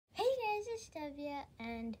is Tavia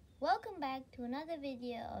and welcome back to another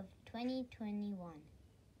video of 2021.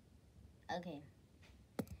 Okay,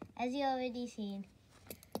 as you already seen,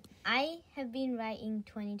 I have been writing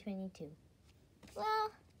 2022. Well,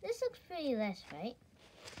 this looks pretty less, right?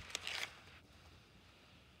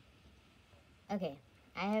 Okay,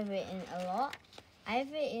 I have written a lot.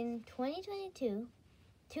 I've written 2022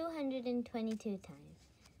 222 times.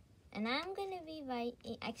 And I'm going to be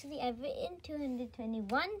writing, actually I've written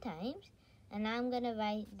 221 times, and I'm going to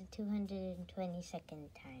write the 222nd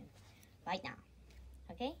time right now,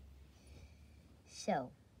 okay?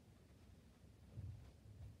 So,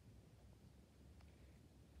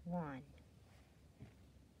 1,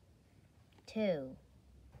 2,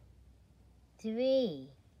 3,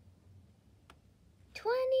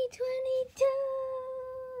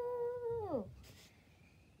 2022!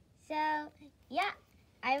 So, yeah.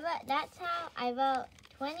 That's how I wrote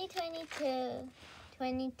 2022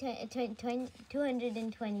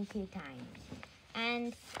 222 times.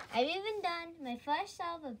 And I've even done my first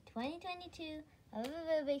solve of 2022 of a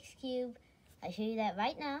Rubik's Cube. I'll show you that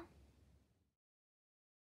right now.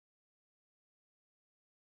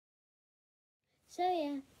 So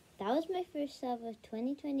yeah, that was my first solve of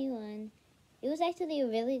 2021. It was actually a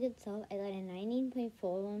really good solve. I got a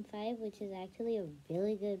 19.415, which is actually a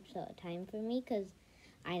really good time for me because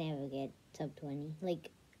I never get sub 20.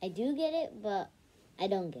 Like, I do get it, but I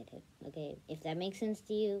don't get it, okay? If that makes sense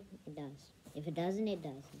to you, it does. If it doesn't, it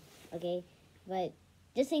doesn't, okay? But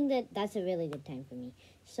just think that that's a really good time for me.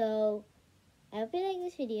 So, I hope you liked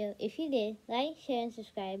this video. If you did, like, share, and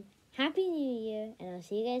subscribe. Happy New Year, and I'll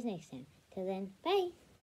see you guys next time. Till then, bye!